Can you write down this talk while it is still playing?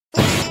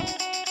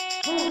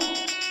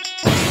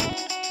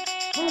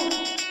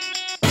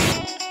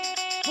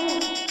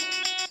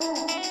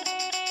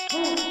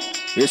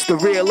It's the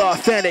real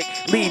authentic,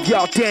 leave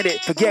y'all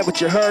dented. Forget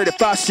what you heard,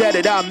 if I said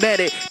it, I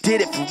meant it.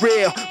 Did it for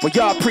real, when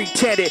y'all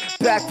pretended.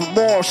 Back for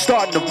more,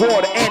 starting the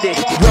war to end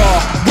it. Raw,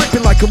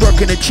 whipping like a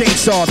working a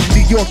chainsaw. From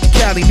New York to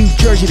Cali, New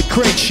Jersey to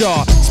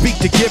Crenshaw. Speak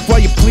the gift while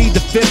you plead the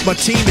fifth. My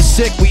team is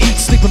sick, we eat,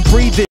 sleep and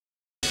breathe it.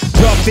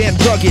 Rough and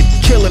rugged,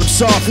 killing them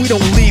soft. We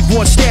don't leave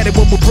one standing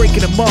when we're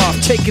breaking them off.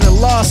 Taking a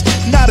loss,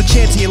 not a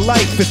chance in your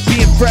life. If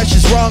being fresh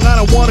is wrong, I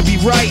don't wanna be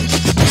right.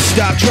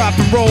 Stop, drop,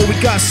 and roll, we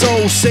got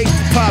soul. Safety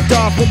popped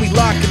off when we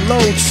lock and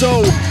load.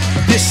 So,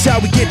 this is how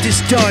we get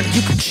this done.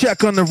 You can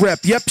check on the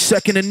rep, yep,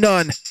 second to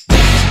none. Check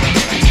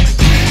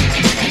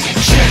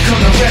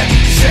on the rep,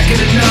 second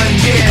to none,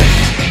 yeah.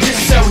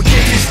 This is how we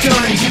get this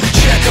done. You can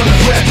check on the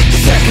rep,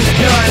 second to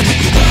none.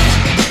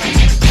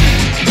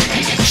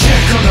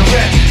 Check on the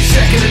rep,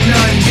 second to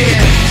none,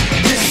 yeah.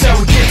 This is how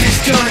we get this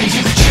done.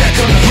 You can check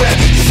on the rep,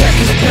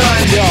 second to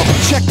none. Yo,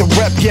 check the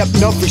rep, yep,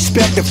 enough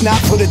respect. If not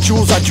for the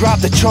jewels, I drop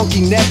the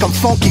chunky neck. I'm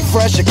funky,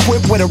 fresh,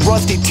 equipped with a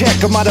rusty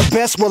tech. Am I the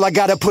best? Well, I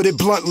gotta put it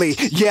bluntly.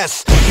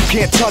 Yes, you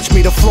can't touch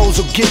me, the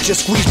flows will get you.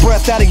 Squeeze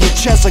breath out of your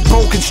chest like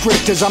boa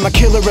constrictors. I'm a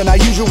killer and I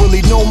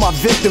usually know my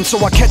victims, so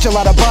I catch a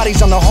lot of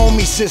bodies on the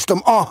homie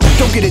system.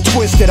 Don't get it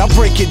twisted, I'll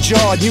break your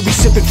jaw. You be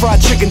sipping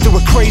fried chicken through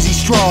a crazy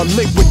straw.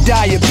 Liquid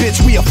diet, bitch,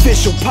 we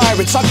official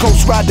pirates. I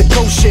ghost ride the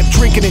ghost ship,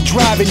 drinking and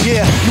driving,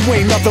 yeah. You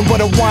ain't nothing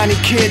but a whiny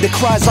kid that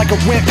cries like a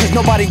wimp, cause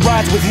nobody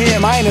rides with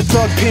him. I ain't a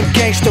thug, pimp,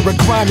 gangster, a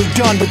grimy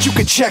done, but you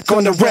can check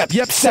on the rep,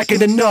 yep, second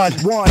to none.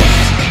 One.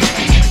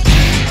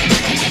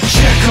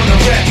 Check on the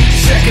rep,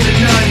 second to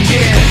none,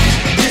 yeah.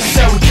 This is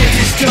how we get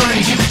this done.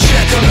 You can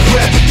check on the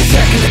rep,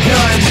 second to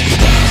none.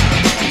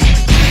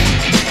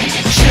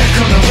 Check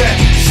on the rep,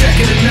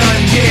 second to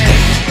none, yeah.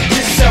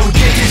 This is how we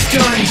get this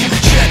done. You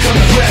can check on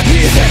the rep,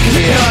 second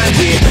to none.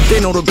 They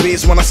know the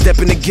biz when I step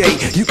in the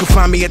gate. You can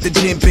find me at the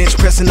gym bench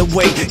pressing the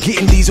weight,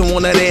 getting these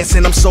on that ass,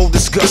 and I'm so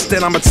disgusted.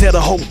 I'ma tell the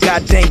whole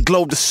goddamn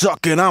globe to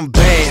suck it. I'm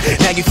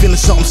bad. Now you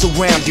feeling something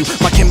surround you.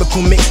 My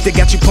chemical mix, they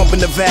got you pumping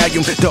the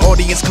volume. The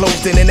audience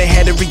closed in and they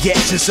had a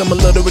reaction.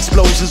 Similar to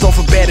explosions off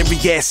of battery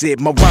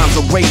acid. My rhymes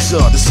are razor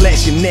to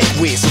slash your neck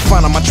with. So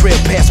find on my trail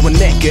past one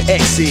neck or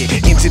exit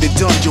into the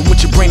dungeon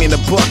with your brain in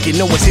a bucket.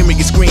 No one's hearing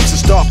your screams, so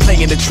start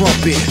playing the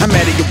trumpet. I'm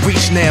out of your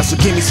reach now, so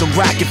give me some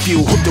rocket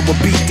fuel. Hooked to a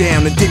beat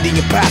down and did the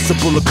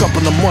impossible. A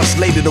couple of months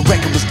later, the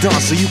record was done,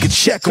 so you can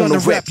check on the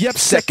rep, yep,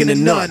 second to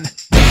none.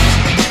 Check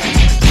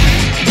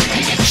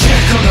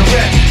on the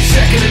rep,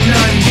 second to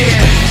none,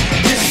 yeah.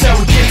 This is how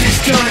we get this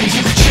done.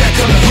 You can check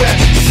on the rep,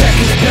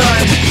 second to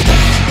none.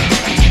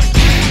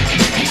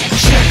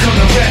 Check on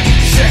the rep,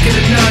 second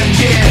to none,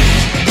 yeah.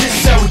 This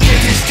is how we get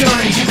this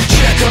done. You can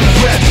check on the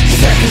rep,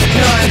 second to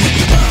none.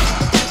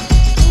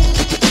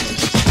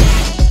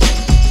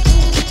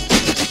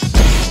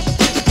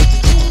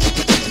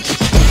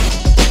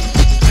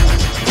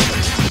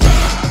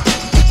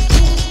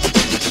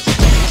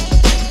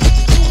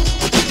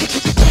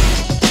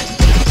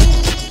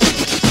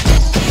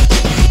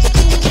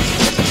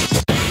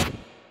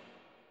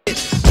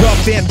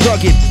 And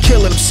rugged,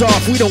 killing them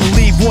soft. We don't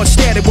leave one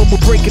standing when we're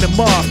breaking them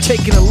off.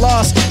 Taking a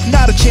loss,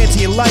 not a chance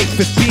in your life.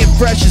 If being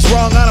fresh is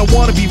wrong, I don't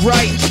wanna be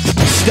right.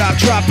 Stop,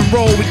 drop, and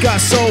roll, we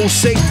got soul.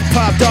 Safety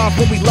popped off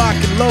when we lock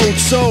and load.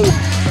 So,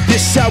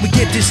 this is how we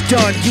get this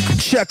done. You can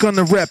check on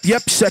the rep,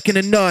 yep, second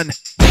to none.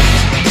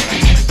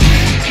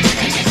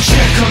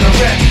 Check on the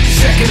rep,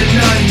 second to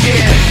none,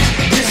 yeah.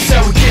 This is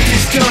how we get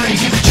this done.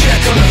 You can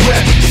check on the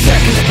rep,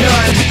 second to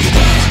none.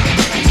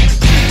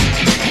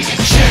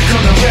 Check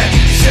on the rep,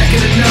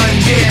 second to none,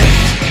 yeah.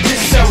 This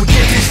is how we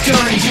get this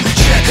done. You can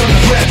check on the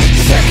rep,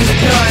 second to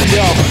none.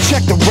 Yo,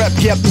 check the rep,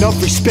 yep,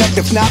 enough respect.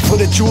 If not for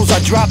the jewels, I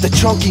drop the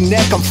chunky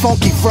neck. I'm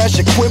funky, fresh,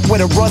 equipped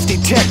with a rusty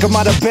tech. Am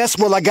I the best?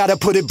 Well, I gotta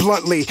put it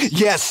bluntly.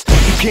 Yes,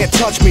 you can't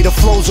touch me, the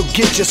flows will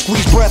get you.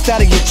 Squeeze breath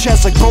out of your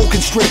chest like boa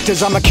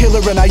constrictors. I'm a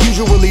killer and I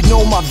usually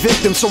know my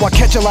victims, so I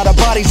catch a lot of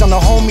bodies on the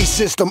homie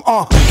system.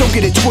 Don't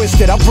get it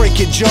twisted, I'll break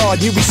your jaw.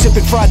 You be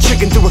sipping fried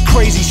chicken through a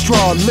crazy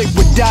straw.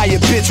 Liquid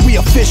diet, bitch, we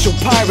official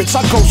pirates.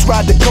 I ghost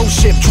ride the ghost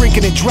ship,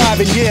 drinking and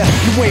driving, yeah.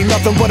 You ain't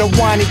nothing but a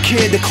whiny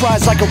kid that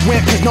cries like a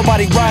wimp, cause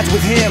nobody rides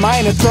with him. I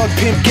ain't a thug,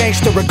 pimp,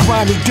 gangster, a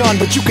grimy done,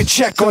 but you can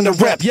check on the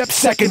rep, yep,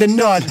 second to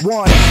none.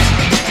 One.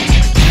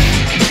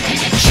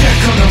 Check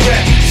on the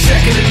rep,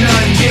 second to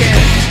none, yeah.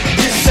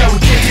 This is how we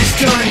get this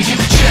done. You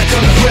can check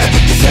on the rep,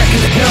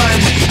 second to none.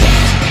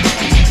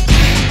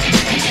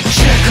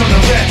 Check on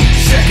the rep,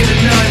 second to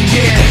none,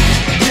 yeah.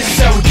 This is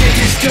how we get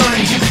this done.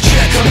 You can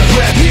check on the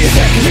rep,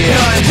 second to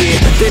none.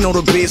 They know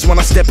the biz when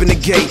I step in the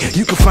gate.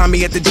 You can find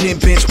me at the gym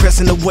bench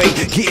pressing the weight,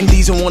 getting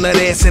these on that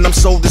ass, and I'm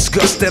so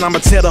disgusted. I'ma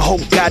tell the whole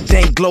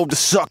goddamn globe to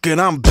suck it.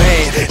 I'm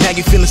bad. Now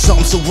you feeling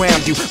something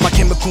surround you. My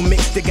chemical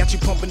mix, they got you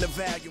pumping the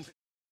volume.